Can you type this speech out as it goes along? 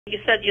You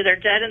said they're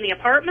dead in the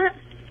apartment?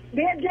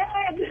 They're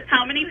dead.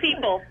 How many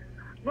people?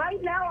 Right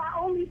now, I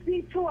only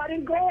see 2. I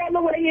didn't go all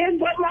the way in,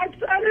 but my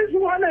son is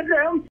one of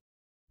them.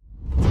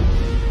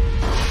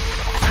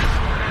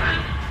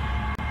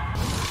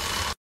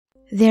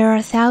 There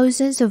are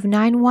thousands of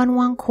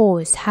 911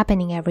 calls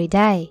happening every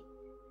day,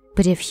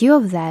 but a few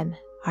of them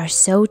are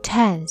so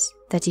tense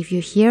that if you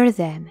hear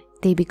them,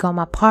 they become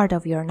a part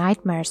of your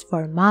nightmares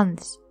for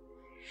months.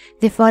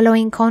 The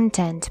following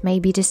content may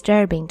be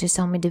disturbing to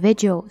some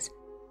individuals.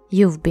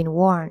 You've been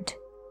warned.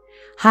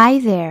 Hi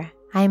there,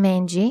 I'm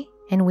Angie,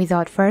 and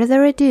without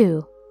further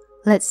ado,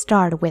 let's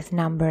start with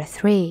number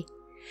 3.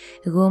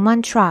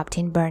 Woman trapped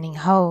in burning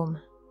home.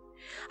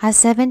 A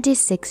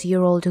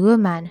 76-year-old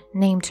woman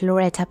named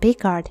Loretta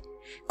Pickard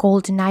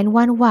called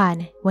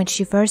 911 when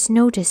she first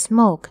noticed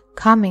smoke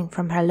coming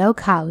from her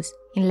log house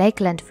in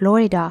Lakeland,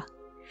 Florida.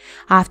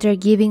 After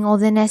giving all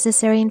the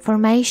necessary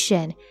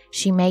information,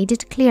 she made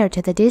it clear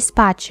to the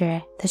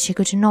dispatcher that she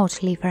could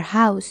not leave her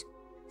house,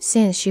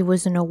 since she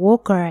was on a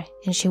walker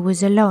and she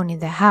was alone in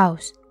the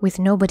house with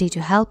nobody to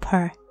help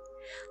her.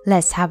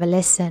 Let's have a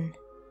listen.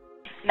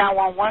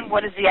 911,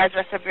 what is the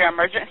address of your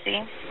emergency?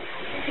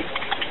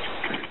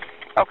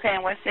 Okay,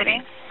 in what city?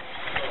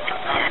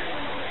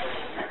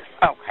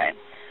 Okay.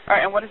 All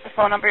right, and what is the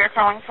phone number you're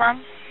calling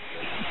from?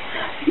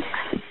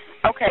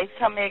 Okay,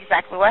 tell me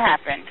exactly what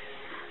happened.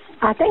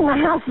 I think my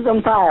house is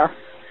on fire,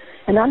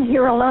 and I'm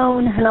here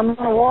alone, and I'm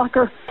on a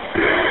walker.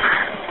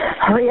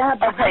 Hurry up.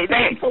 Okay,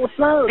 full of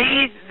smoke.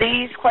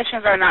 These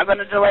questions are not going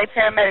to delay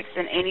paramedics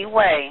in any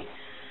way.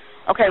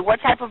 Okay, what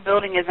type of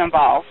building is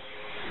involved?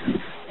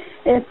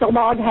 It's a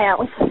log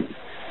house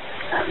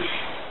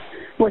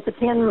with a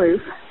tin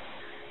roof,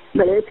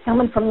 but it's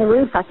coming from the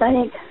roof, I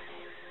think.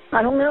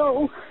 I don't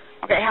know.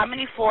 Okay, how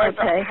many floors?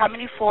 Okay. How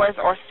many floors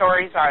or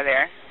stories are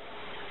there?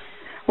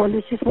 Well,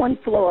 there's just one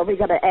floor. We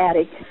got an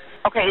attic.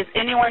 Okay, is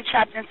anyone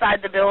trapped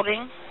inside the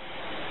building?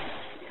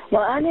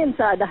 Well, I'm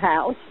inside the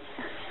house.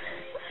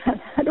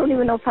 I don't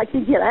even know if I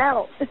can get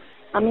out.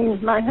 I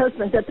mean, my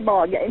husband's at the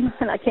ball game,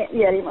 and I can't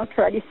get him. I've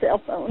tried his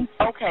cell phone.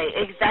 Okay,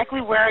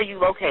 exactly where are you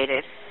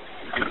located?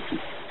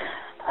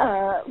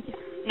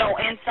 No,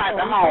 inside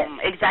the home.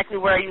 Exactly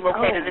where are you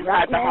located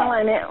inside the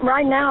home?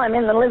 Right now, I'm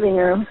in the living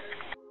room.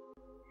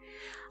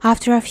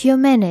 After a few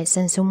minutes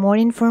and some more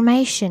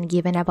information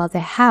given about the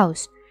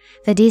house,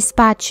 the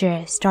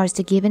dispatcher starts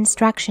to give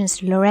instructions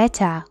to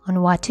Loretta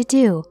on what to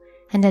do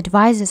and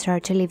advises her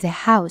to leave the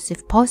house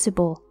if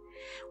possible,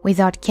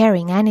 without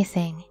carrying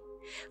anything.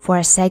 For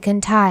a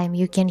second time,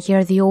 you can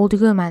hear the old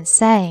woman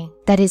saying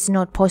that it's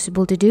not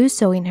possible to do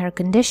so in her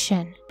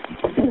condition.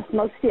 The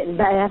smoke's getting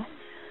bad.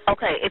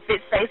 Okay, if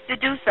it's safe to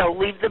do so,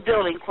 leave the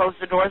building, close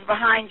the doors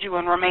behind you,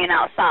 and remain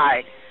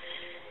outside.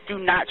 Do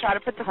not try to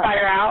put the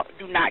fire out.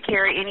 Do not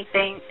carry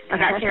anything. Do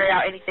not carry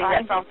out anything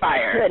that's on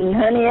fire. I couldn't,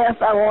 honey,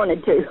 if I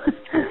wanted to.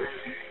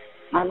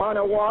 I'm on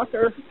a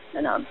walker,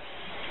 and I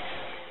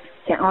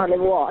can't hardly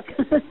walk.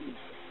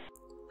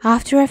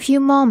 After a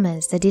few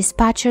moments, the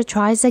dispatcher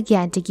tries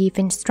again to give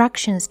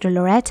instructions to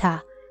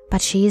Loretta,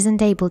 but she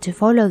isn't able to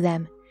follow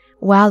them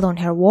while on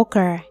her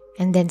walker,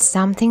 and then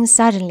something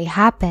suddenly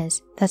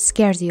happens that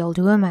scares the old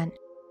woman.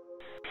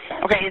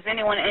 Okay, is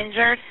anyone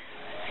injured?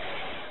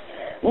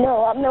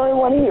 No, I'm the only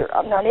one here.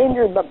 I'm not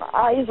injured, but my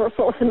eyes are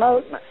full of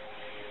smoke. My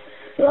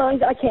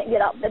lungs, I can't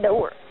get out the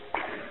door.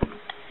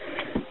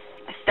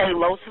 Stay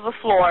low to the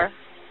floor.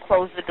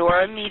 Close the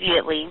door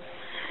immediately.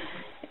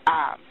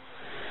 All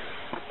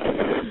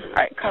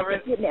right, cover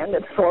it. Get down to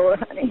the floor,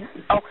 honey.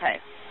 Okay.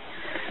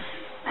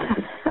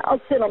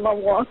 I'll sit on my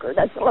walker.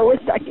 That's the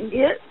lowest I can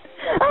get.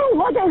 Oh,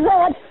 what is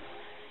that?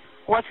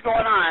 What's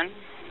going on?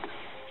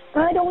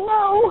 I don't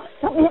know.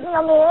 Something hit me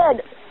on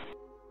the head.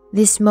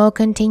 The smoke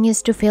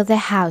continues to fill the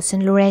house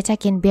and Loretta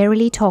can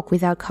barely talk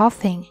without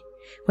coughing.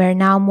 We're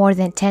now more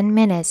than 10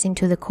 minutes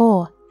into the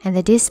call and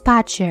the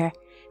dispatcher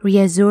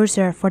reassures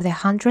her for the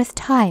 100th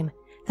time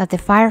that the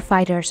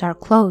firefighters are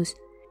close,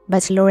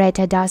 but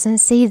Loretta doesn't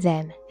see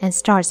them and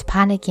starts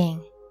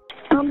panicking.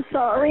 I'm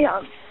sorry.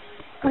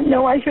 I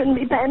know I shouldn't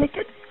be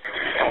panicking.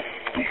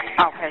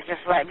 Okay, just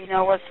let me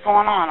know what's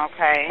going on,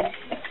 okay?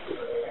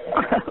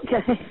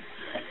 Okay.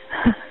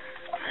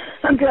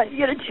 I'm trying to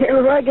get a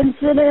chair where I can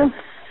sit in.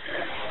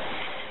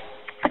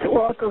 The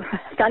walker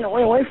kind of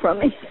went away from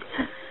me.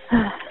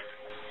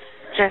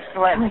 Just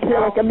let me I feel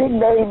know. like a big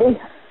baby.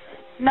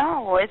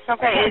 No, it's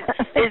okay.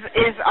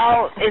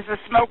 Is the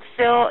smoke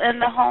still in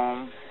the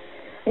home?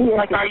 Yes,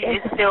 Like, are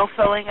you still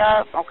filling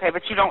up? Okay,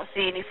 but you don't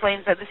see any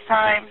flames at this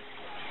time?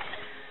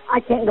 I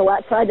can't go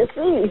outside to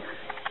see.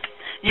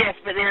 Yes,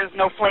 but there's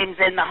no flames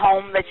in the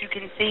home that you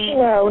can see?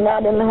 No,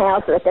 not in the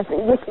house. I can see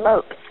the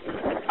smoke.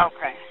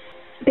 Okay.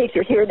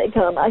 Pictures, here they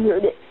come. I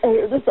hear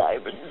the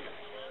sirens.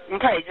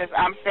 Okay,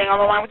 I'm staying on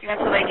the line with you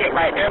until they get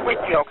right there with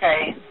you,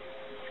 okay?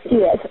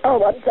 Yes. Oh,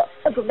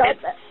 I forgot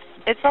that.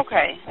 It's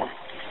okay.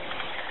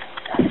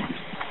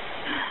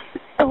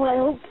 Oh,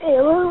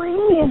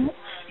 okay.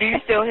 Do you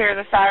still hear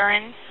the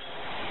sirens?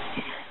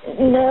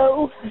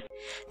 No.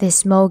 The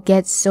smoke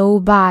gets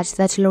so bad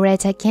that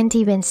Loretta can't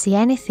even see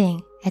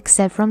anything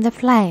except from the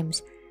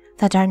flames,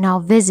 that are now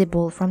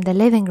visible from the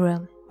living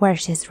room where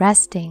she's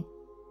resting.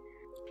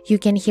 You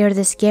can hear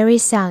the scary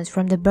sounds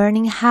from the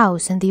burning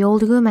house and the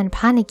old woman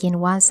panicking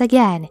once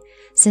again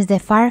since the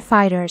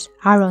firefighters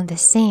are on the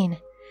scene,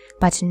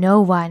 but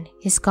no one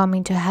is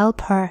coming to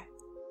help her.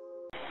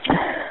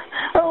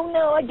 Oh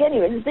no, I can't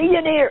even see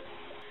in here.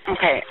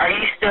 Okay,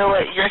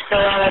 you're still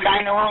in a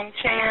dining room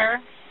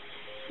chair?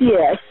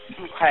 Yes,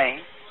 Okay.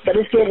 but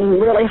it's getting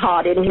really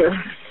hot in here.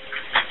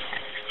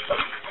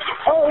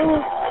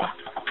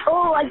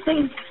 Oh, I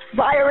see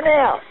fire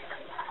now.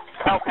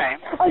 Okay.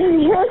 Oh, you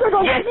hear they're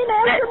going Yes,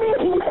 after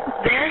me.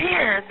 They're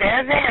here.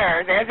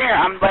 They're there.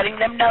 I'm letting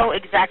them know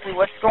exactly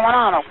what's going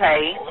on,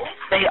 okay?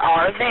 They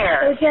are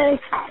there. Okay.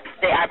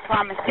 I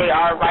promise they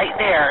are right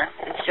there.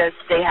 It's just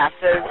they have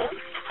to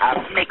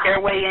make their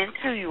way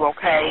into you,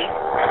 okay?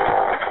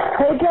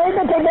 Okay,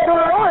 but they better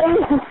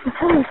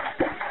run.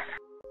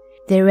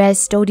 The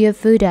rest audio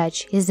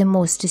footage is the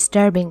most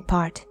disturbing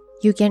part.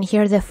 You can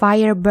hear the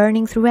fire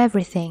burning through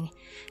everything,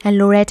 and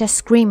Loretta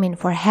screaming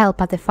for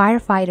help at the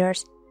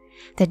firefighters.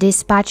 The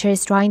dispatcher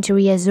is trying to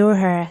reassure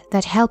her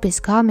that help is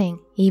coming,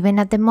 even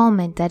at the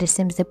moment that it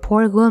seems the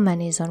poor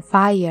woman is on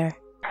fire.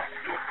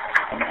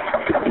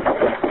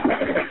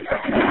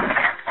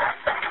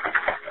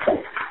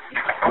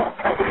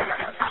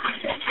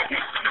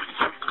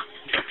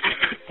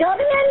 Come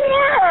in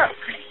here.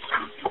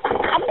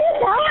 I'm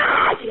being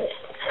hot.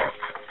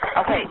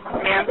 Okay,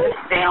 ma'am, just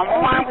stay on the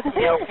line with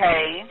me,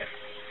 okay?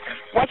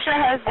 What's your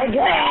husband's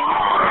name?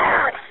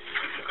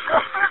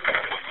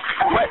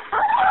 What?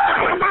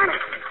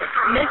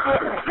 Miss...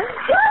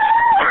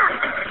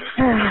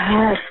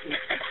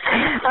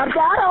 I'm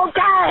not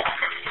okay.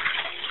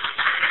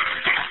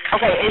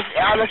 Okay,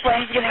 are the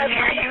flames getting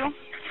near you?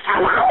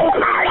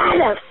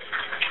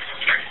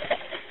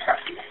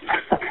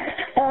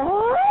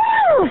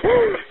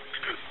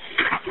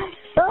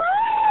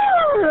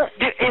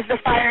 Is the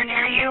fire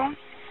near you?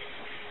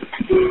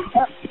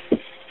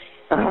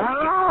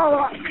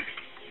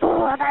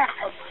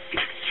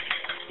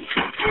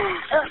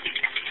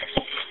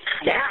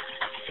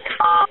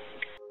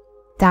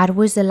 That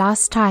was the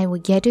last time we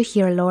get to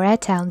hear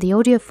Loretta on the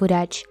audio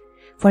footage.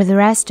 For the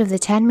rest of the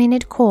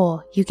 10-minute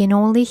call, you can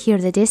only hear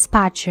the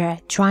dispatcher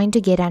trying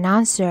to get an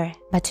answer,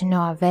 but to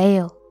no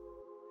avail.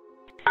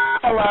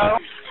 Hello?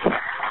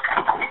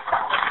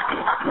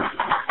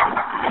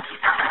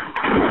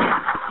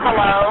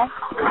 Hello?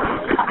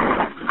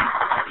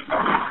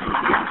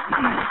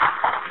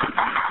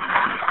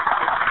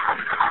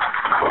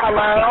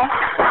 Hello?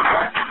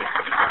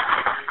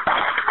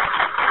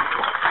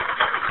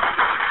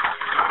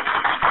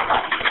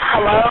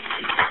 Hello?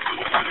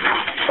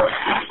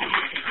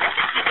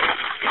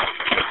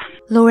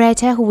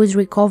 Loretta, who was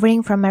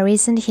recovering from a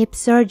recent hip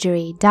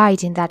surgery,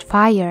 died in that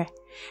fire.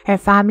 Her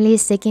family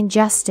is seeking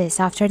justice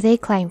after they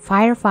claim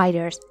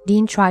firefighters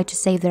didn't try to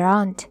save their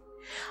aunt.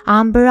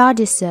 Amber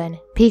Addison,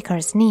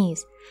 Picker's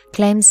niece,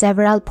 claimed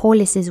several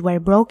policies were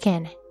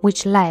broken,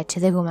 which led to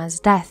the woman's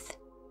death.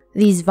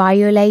 These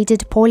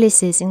violated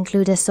policies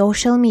include a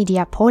social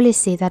media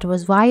policy that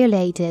was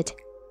violated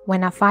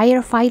when a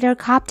firefighter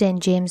captain,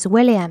 James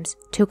Williams,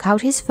 took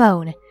out his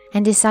phone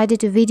and decided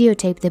to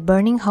videotape the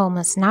burning home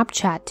on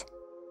Snapchat.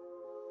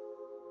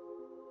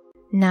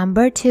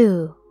 Number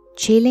 2.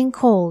 Chilling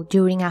cold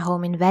during a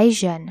home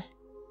invasion.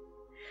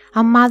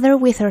 A mother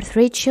with her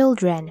 3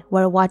 children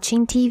were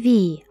watching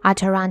TV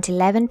at around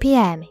 11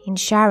 p.m. in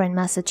Sharon,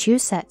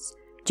 Massachusetts,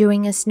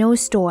 during a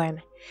snowstorm,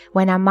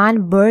 when a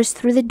man burst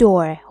through the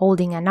door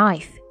holding a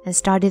knife and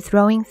started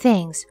throwing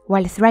things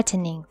while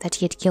threatening that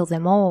he'd kill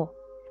them all.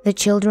 The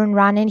children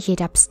ran and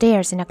hid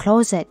upstairs in a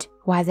closet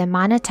while the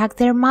man attacked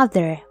their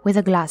mother with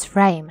a glass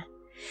frame.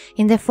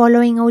 In the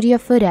following audio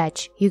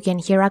footage, you can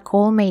hear a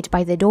call made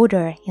by the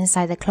daughter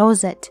inside the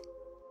closet.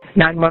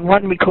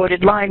 911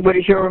 recorded line. What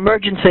is your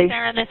emergency?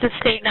 Sharon, this is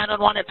State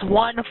 911. It's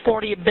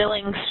 140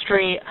 Billings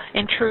Street.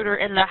 Intruder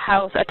in the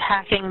house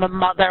attacking the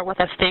mother with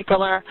a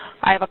stapler.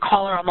 I have a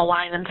caller on the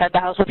line inside the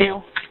house with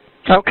you.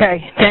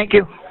 Okay, thank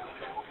you.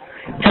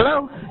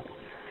 Hello?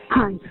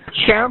 Hi.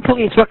 Sharon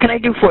Police, what can I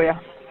do for you?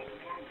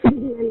 There's a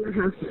man in the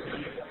house.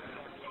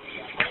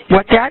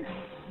 What's that?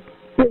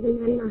 There's a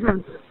man in the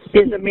house.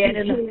 There's a man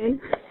in the...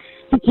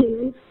 He came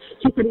in.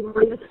 She said he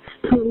wanted us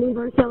to remove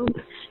ourselves.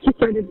 She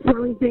started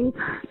throwing things.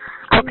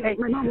 Okay.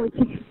 My mom was...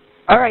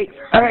 All right.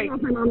 I don't know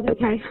if my mom's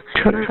okay.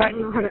 I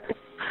don't know how to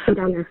go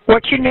down there.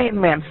 What's your name,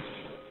 ma'am?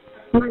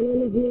 My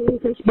name is Neely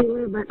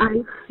Fishbeeler, but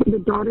I'm the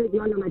daughter. You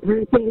want to know my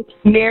parents' name?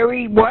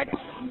 Mary what?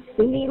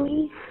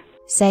 Neely.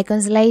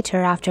 Seconds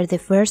later, after the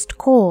first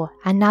call,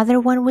 another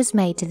one was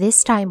made,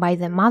 this time by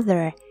the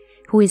mother,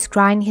 who is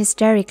crying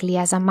hysterically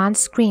as a man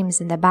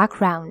screams in the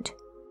background.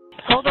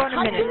 Hold on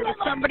a minute. Is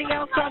somebody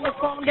else on the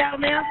phone down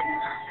there?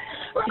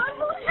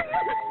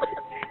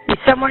 Is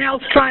someone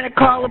else trying to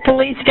call the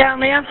police down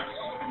there?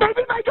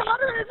 Maybe my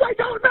daughter is. I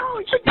don't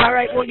know. All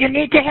right, well, you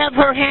need to have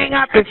her hang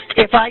up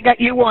if I got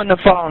you on the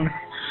phone.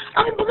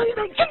 I'm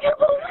bleeding. Can you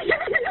believe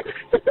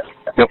it?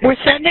 But we're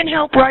sending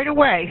help right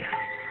away.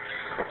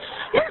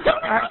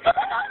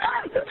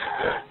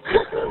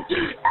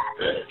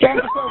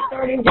 Jennifer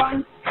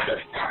 31,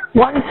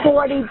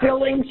 140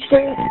 Billings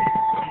Street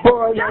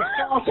for the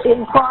assault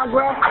in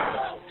progress.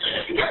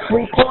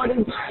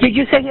 Reported. Did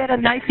you say he had a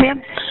knife,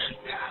 ma'am?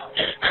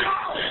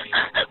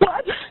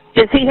 What?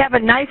 Does he have a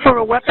knife or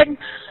a weapon?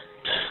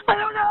 I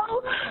don't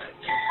know.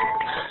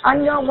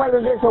 Unknown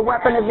whether there's a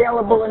weapon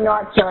available or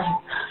not, sir.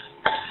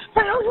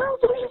 I don't know.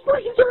 Please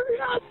hurry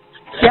up.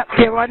 Yep,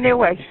 they're on their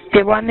way.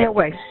 They're on their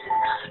way.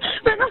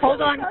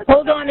 Hold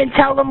on and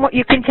tell them what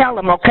you can tell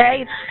them,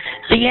 okay?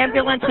 The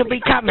ambulance will be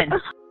coming.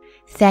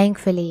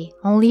 Thankfully,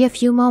 only a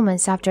few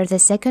moments after the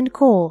second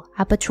call,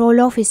 a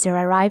patrol officer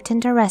arrived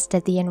and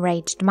arrested the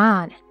enraged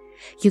man.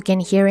 You can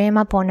hear him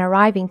upon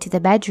arriving to the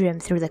bedroom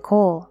through the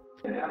call.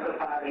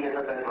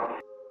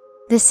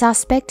 The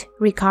suspect,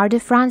 Ricardo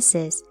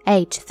Francis,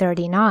 age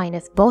 39,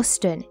 of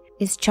Boston,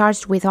 is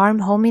charged with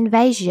armed home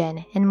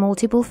invasion and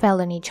multiple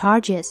felony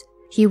charges.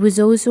 He was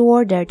also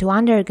ordered to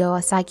undergo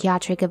a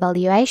psychiatric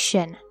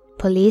evaluation.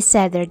 Police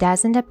said there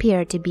doesn't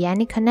appear to be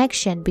any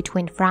connection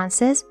between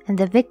Francis and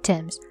the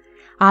victims,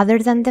 other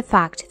than the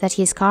fact that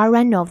his car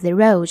ran off the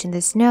road in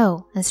the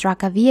snow and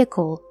struck a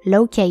vehicle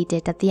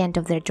located at the end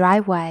of their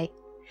driveway.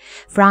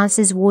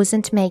 Francis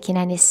wasn't making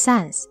any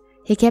sense.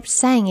 He kept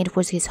saying it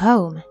was his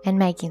home and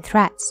making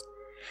threats.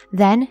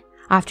 Then,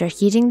 after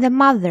hitting the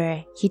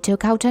mother, he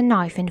took out a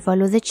knife and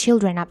followed the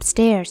children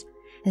upstairs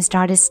and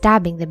started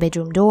stabbing the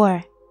bedroom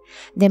door.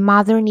 The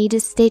mother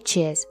needed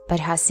stitches but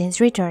has since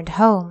returned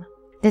home.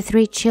 The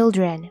 3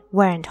 children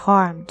weren't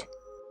harmed.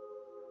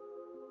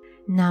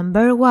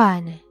 Number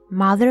 1.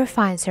 Mother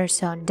finds her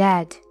son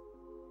dead.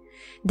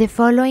 The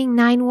following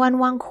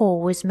 911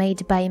 call was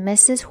made by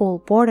Mrs. Hall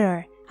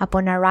Porter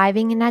upon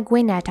arriving in a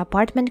Gwinnett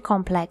apartment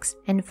complex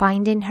and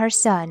finding her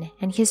son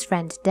and his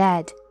friend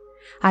dead.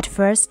 At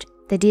first,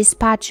 the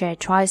dispatcher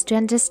tries to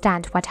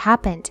understand what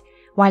happened,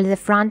 while the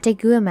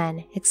frantic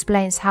woman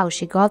explains how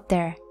she got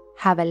there.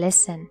 Have a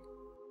listen.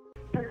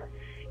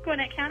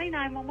 Gwinnett County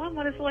 911,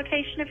 what is the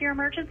location of your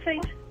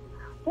emergency?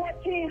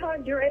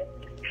 1400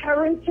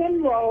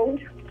 Harrington Road,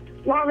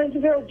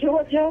 Lawrenceville,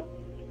 Georgia.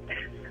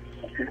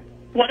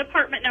 What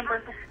apartment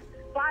number?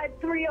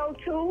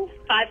 5302.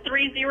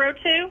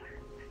 5302?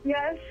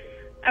 Yes.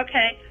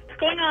 Okay. What's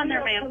going on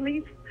there, ma'am?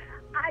 Police.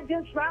 I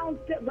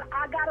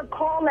got a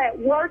call at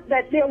work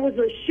that there was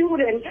a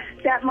shooting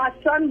that my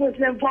son was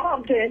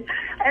involved in,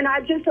 and I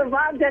just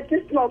arrived at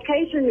this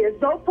location. There's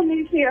no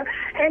police here,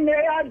 and they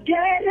are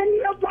dead in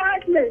the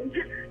apartment.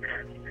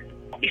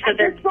 You said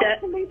they're dead?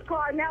 Police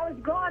car, now it's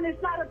gone.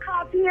 It's not a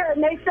cop here,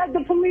 and they said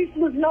the police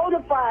was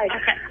notified.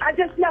 Okay. I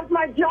just left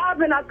my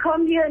job, and I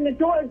come here, and the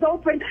door is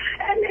open,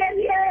 and they're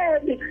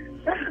dead.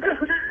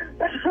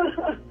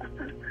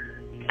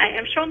 I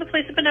am showing the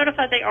police have been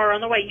notified they are on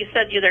the way. You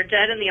said they're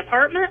dead in the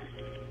apartment?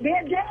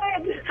 They're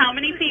dead. How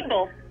many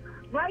people?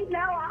 Right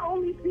now, I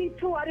only see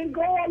 2. I didn't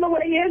go all the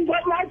way in,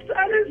 but my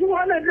son is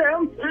one of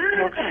them.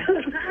 Okay.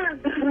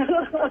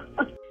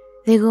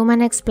 The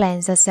woman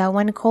explains that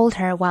someone called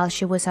her while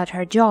she was at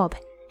her job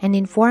and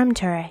informed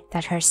her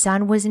that her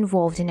son was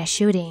involved in a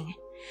shooting.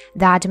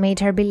 That made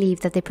her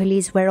believe that the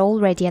police were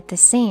already at the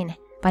scene,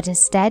 but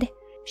instead,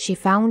 she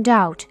found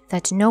out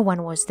that no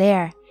one was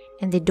there,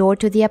 and the door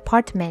to the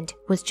apartment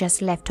was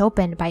just left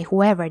open by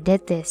whoever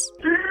did this.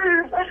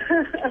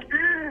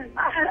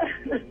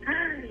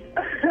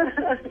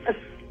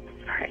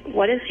 Alright,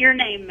 what is your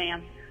name,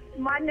 ma'am?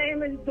 My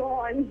name is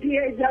Dawn,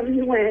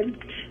 D-A-W-N.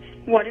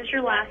 What is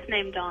your last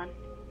name, Dawn?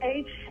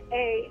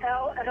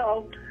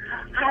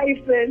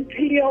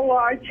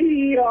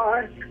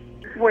 H-A-L-L-P-O-R-T-E-R.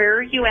 Where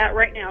are you at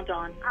right now,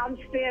 Dawn? I'm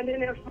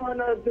standing in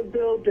front of the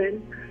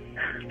building.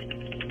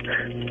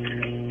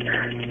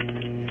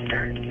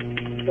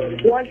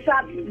 Once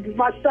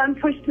my son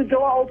pushed the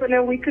door open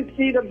and we could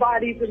see the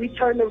bodies, and we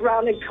turned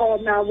around and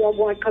called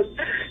 911 because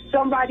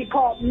somebody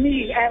called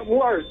me at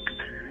work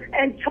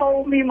and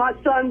told me my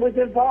son was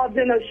involved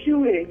in a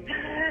shooting.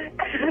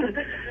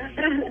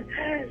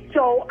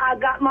 So I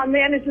got my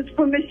manager's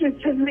permission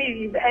to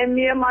leave, and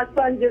me and my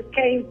son just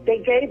came. They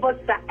gave us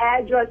the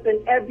address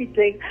and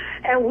everything,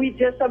 and we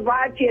just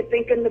arrived here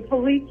thinking the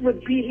police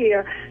would be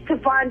here to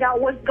find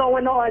out what's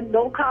going on.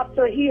 No cops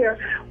are here.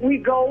 We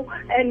go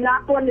and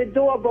knock on the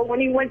door, but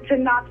when he went to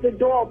knock, the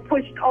door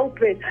pushed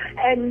open,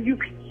 and you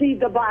could see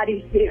the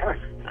bodies there.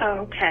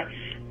 Okay.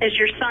 Is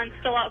your son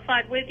still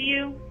outside with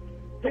you?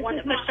 The This one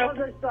is that pushed my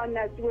open? other son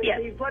that's with Yes.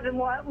 me, but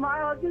my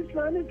other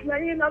son is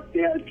laying up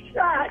there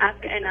shot. I've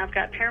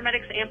got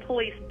paramedics and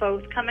police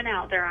both coming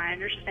out there, I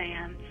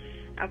understand.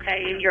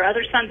 Okay, and your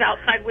other son's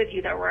outside with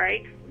you though,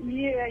 right?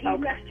 Yeah, he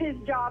Okay. left his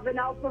job in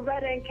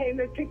Alpharetta and came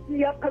and picked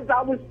me up because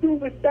I was too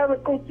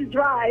hysterical to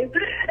drive.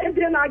 And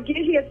then I get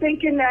here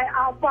thinking that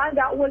I'll find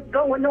out what's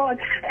going on,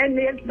 and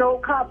there's no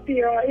cops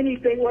here or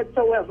anything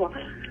whatsoever.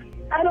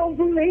 I don't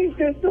believe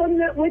this. So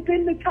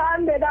within the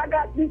time that I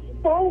got this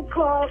phone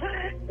call,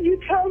 you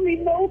tell me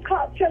no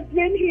cops have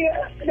been here,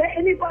 that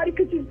anybody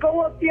could just go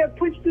up there,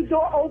 push the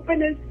door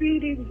open, and see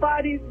these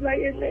bodies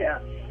laying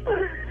there.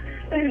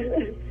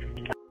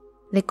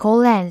 The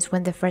call ends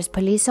when the first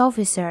police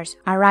officers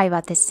arrive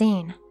at the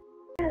scene.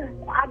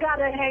 I got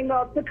gotta hang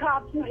up. The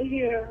cops are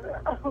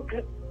here.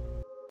 Okay.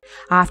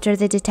 After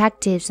the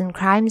detectives and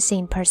crime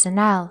scene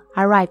personnel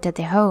arrived at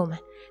the home,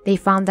 they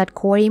found that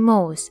Corey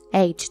Moss,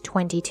 aged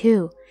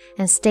 22,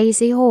 and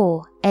Stacy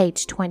Hall,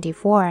 aged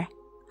 24,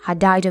 had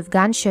died of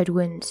gunshot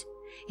wounds.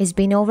 It's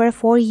been over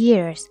 4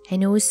 years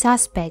and no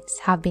suspects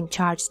have been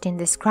charged in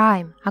this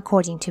crime,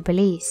 according to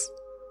police.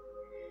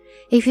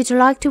 If you'd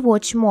like to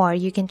watch more,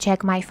 you can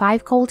check my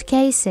 5 cold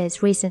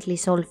cases recently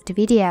solved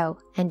video,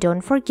 and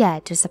don't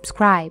forget to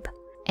subscribe.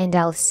 And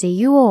I'll see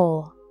you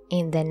all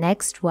in the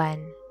next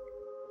one.